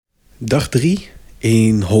Dag 3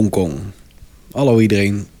 in Hongkong. Hallo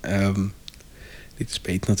iedereen. Dit is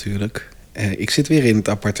Peet natuurlijk. Ik zit weer in het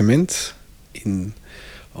appartement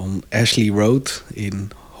on Ashley Road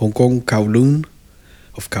in Hongkong, Kowloon.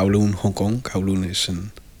 Of Kowloon, Hongkong. Kowloon is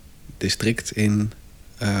een district in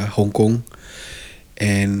Hongkong.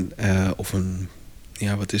 En,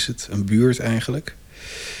 wat is het? Een buurt eigenlijk.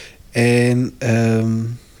 En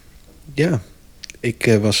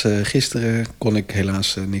ik was gisteren, kon ik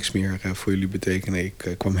helaas niks meer voor jullie betekenen.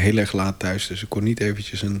 Ik kwam heel erg laat thuis, dus ik kon niet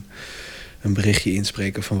eventjes een berichtje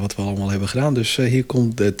inspreken van wat we allemaal hebben gedaan. Dus hier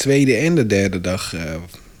komt de tweede en de derde dag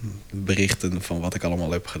berichten van wat ik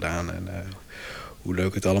allemaal heb gedaan. En hoe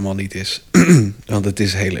leuk het allemaal niet is. Want het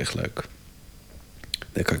is heel erg leuk.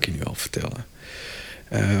 Dat kan ik je nu al vertellen.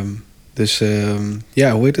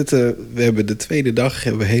 Hoe heet het? We hebben de tweede dag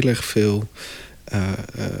heel erg veel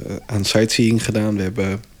aan sightseeing gedaan. We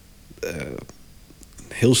hebben een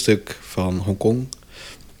heel stuk van Hongkong,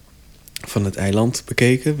 van het eiland,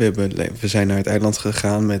 bekeken. We zijn naar het eiland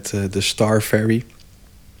gegaan met de Star Ferry.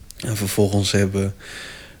 En vervolgens hebben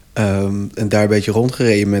we daar een beetje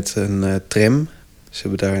rondgereden met een tram. Ze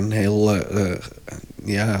hebben daar een heel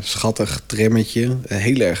schattig trammetje.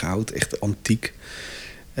 Heel erg oud, echt antiek.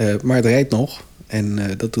 Maar het rijdt nog.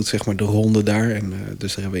 En dat doet zeg maar de ronde daar. En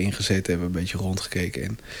dus daar hebben we ingezeten, hebben we een beetje rondgekeken.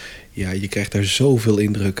 En ja, je krijgt daar zoveel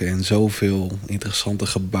indrukken en zoveel interessante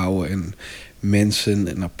gebouwen en mensen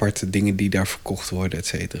en aparte dingen die daar verkocht worden, et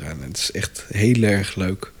cetera. En het is echt heel erg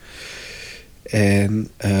leuk. En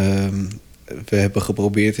we hebben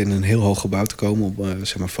geprobeerd in een heel hoog gebouw te komen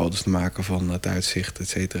om foto's te maken van het uitzicht, et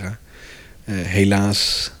cetera.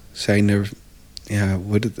 Helaas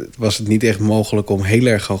was het niet echt mogelijk om heel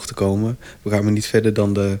erg hoog te komen. We kwamen niet verder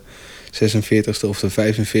dan de 46e of de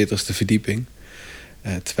 45e verdieping.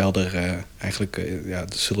 Terwijl er er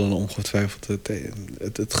zullen ongetwijfeld...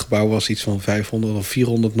 Het gebouw was iets van 500 of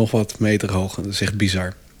 400 nog wat meter hoog. Dat is echt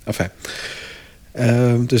bizar. Enfin.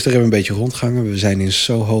 Dus daar hebben we een beetje rondgehangen. We zijn in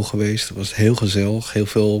Soho geweest. Dat was heel gezellig. Heel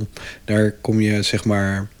veel... Daar kom je zeg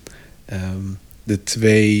maar... de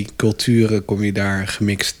twee culturen kom je daar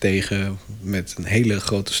gemixt tegen met een hele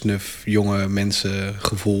grote snuf jonge mensen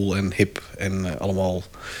gevoel en hip en allemaal.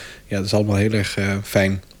 Ja, dat is allemaal heel erg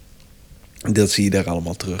fijn. Dat zie je daar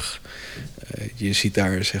allemaal terug. Je ziet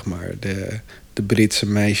daar zeg maar de Britse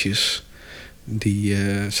meisjes die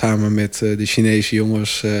samen met de Chinese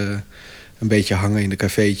jongens een beetje hangen in de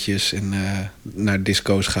cafeetjes en naar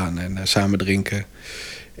disco's gaan en samen drinken.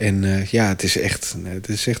 En het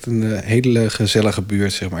is echt een hele gezellige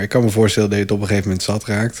buurt, zeg maar. Ik kan me voorstellen dat je het op een gegeven moment zat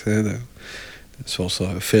raakt. Zoals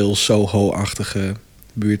veel Soho-achtige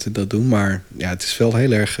buurten dat doen. Maar ja, het is wel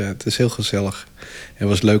heel erg... het is heel gezellig. En het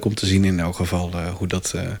was leuk om te zien in elk geval hoe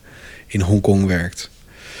dat in Hongkong werkt.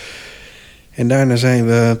 En daarna zijn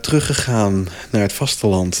we teruggegaan naar het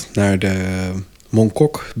vasteland. Naar de Mong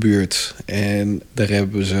Kok-buurt. En daar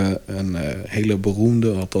hebben ze een hele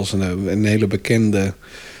beroemde, althans een hele bekende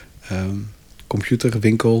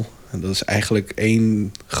computerwinkel. En dat is eigenlijk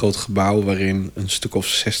één groot gebouw waarin een stuk of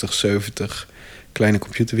 60, 70 kleine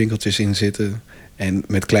computerwinkeltjes in zitten. En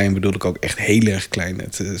met klein bedoel ik ook echt heel erg klein.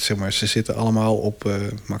 Ze zitten allemaal op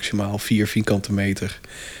maximaal 4 vierkante meter.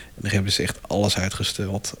 En daar hebben ze echt alles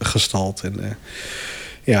gestald. En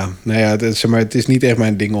het is niet echt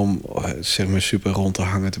mijn ding om super rond te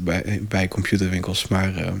hangen bij computerwinkels.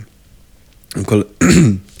 Maar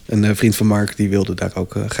een vriend van Mark die wilde daar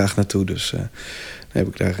ook graag naartoe. Dus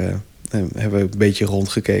hebben we een beetje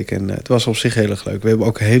rondgekeken. En het was op zich heel erg leuk. We hebben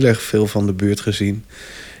ook heel erg veel van de buurt gezien.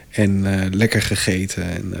 En lekker gegeten.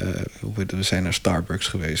 En we zijn naar Starbucks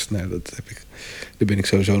geweest. Nou, daar ben ik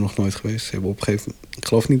sowieso nog nooit geweest. Ze hebben op een gegeven moment, ik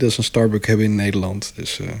geloof niet dat ze een Starbucks hebben in Nederland.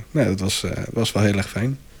 Dus dat was wel heel erg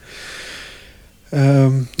fijn.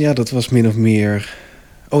 Dat was min of meer...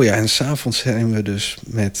 Oh ja, en 's avonds zijn we dus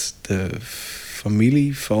met de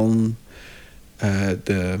familie van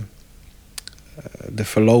de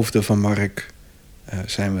verloofde van Mark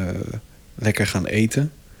zijn we lekker gaan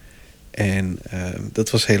eten. En dat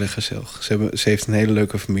was heel erg gezellig. Ze heeft een hele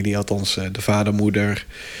leuke familie, althans de vader, moeder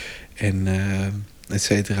en et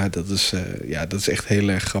cetera. Dat is echt heel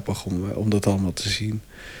erg grappig om dat allemaal te zien.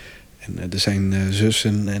 En er zijn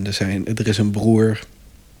zussen en er is een broer.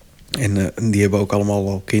 En die hebben ook allemaal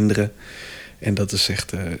al kinderen. En dat is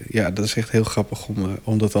echt heel grappig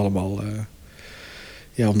om dat allemaal...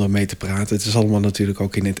 om daar mee te praten. Het is allemaal natuurlijk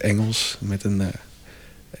ook in het Engels. Met een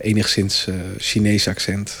enigszins Chinees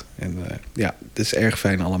accent. En het is erg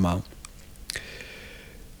fijn allemaal.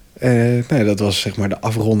 Dat was zeg maar de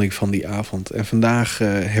afronding van die avond. En vandaag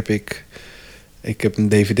heb ik Ik heb een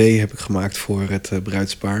DVD gemaakt voor het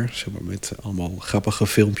bruidspaar. Zeg maar, met allemaal grappige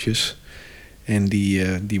filmpjes. En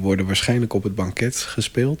die worden waarschijnlijk op het banket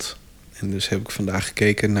gespeeld. En dus heb ik vandaag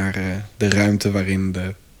gekeken naar de ruimte waarin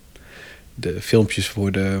de filmpjes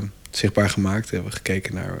worden zichtbaar gemaakt. We hebben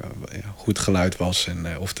gekeken naar hoe het geluid was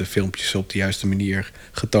en of de filmpjes op de juiste manier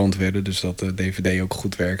getoond werden. Dus dat de DVD ook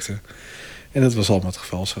goed werkte. En dat was allemaal het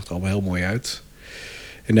geval. Het zag er allemaal heel mooi uit.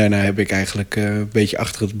 En daarna heb ik eigenlijk een beetje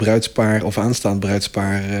achter het bruidspaar of aanstaand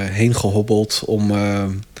bruidspaar heen gehobbeld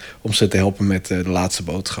om ze te helpen met de laatste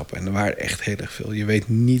boodschappen. En er waren echt heel erg veel. Je weet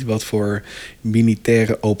niet wat voor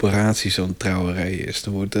militaire operatie zo'n trouwerij is.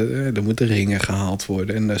 Er moeten ringen gehaald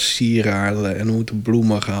worden en sieraden en er moeten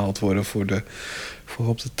bloemen gehaald worden voor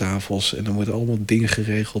op de tafels. En er moeten allemaal dingen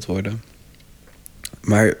geregeld worden.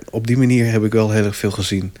 Maar op die manier heb ik wel heel erg veel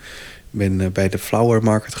gezien. Ik ben bij de Flower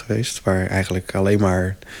Market geweest, waar eigenlijk alleen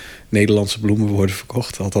maar Nederlandse bloemen worden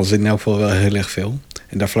verkocht. Althans in elk geval wel heel erg veel.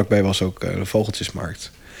 En daar vlakbij was ook de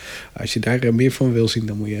Vogeltjesmarkt. Als je daar meer van wil zien,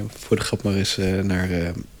 dan moet je voor de grap maar eens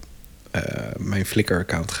naar mijn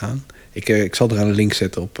Flickr-account gaan. Ik zal er een link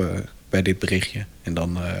zetten bij dit berichtje. En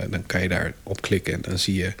dan kan je daar op klikken en dan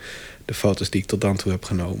zie je de foto's die ik tot dan toe heb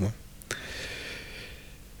genomen.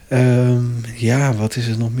 Ja, wat is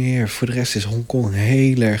er nog meer? Voor de rest is Hongkong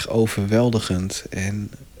heel erg overweldigend.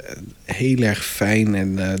 En heel erg fijn.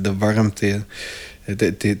 En de warmte.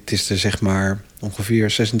 Het is er zeg maar ongeveer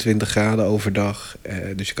 26 graden overdag.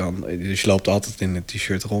 Dus je loopt altijd in een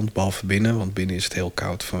t-shirt rond, behalve binnen. Want binnen is het heel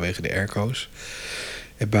koud vanwege de airco's.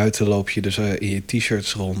 En buiten loop je dus in je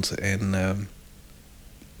t-shirts rond. En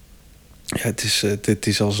ja, het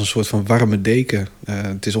is als een soort van warme deken.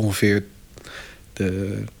 Het is ongeveer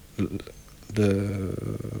de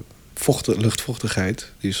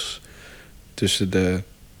luchtvochtigheid, die is tussen de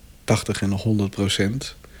 80 en de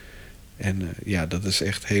 100%. En ja, dat is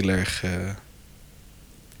echt heel erg.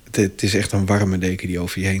 Het is echt een warme deken die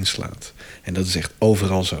over je heen slaat. En dat is echt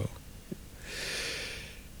overal zo.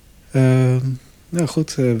 Nou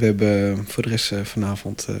goed, we hebben voor de rest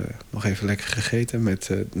vanavond nog even lekker gegeten met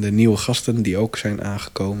de nieuwe gasten die ook zijn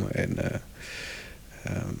aangekomen. En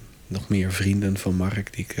nog meer vrienden van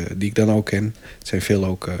Mark die ik dan ook ken. Het zijn veel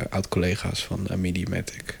ook oud-collega's van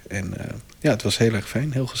Mediamatic. En ja, het was heel erg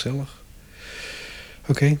fijn, heel gezellig.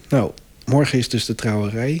 Oké, nou, morgen is dus de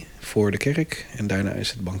trouwerij voor de kerk. En daarna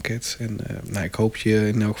is het banket. En nou, ik hoop je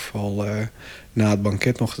in elk geval na het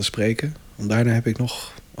banket nog te spreken. Want daarna heb ik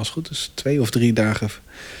nog, als het goed is, 2 of 3 dagen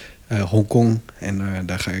Hongkong. En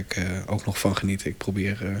daar ga ik ook nog van genieten. Ik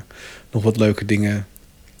probeer nog wat leuke dingen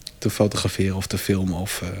te fotograferen of te filmen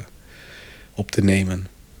of op te nemen.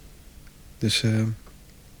 Dus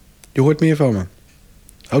je hoort meer van me.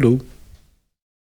 Houdoe.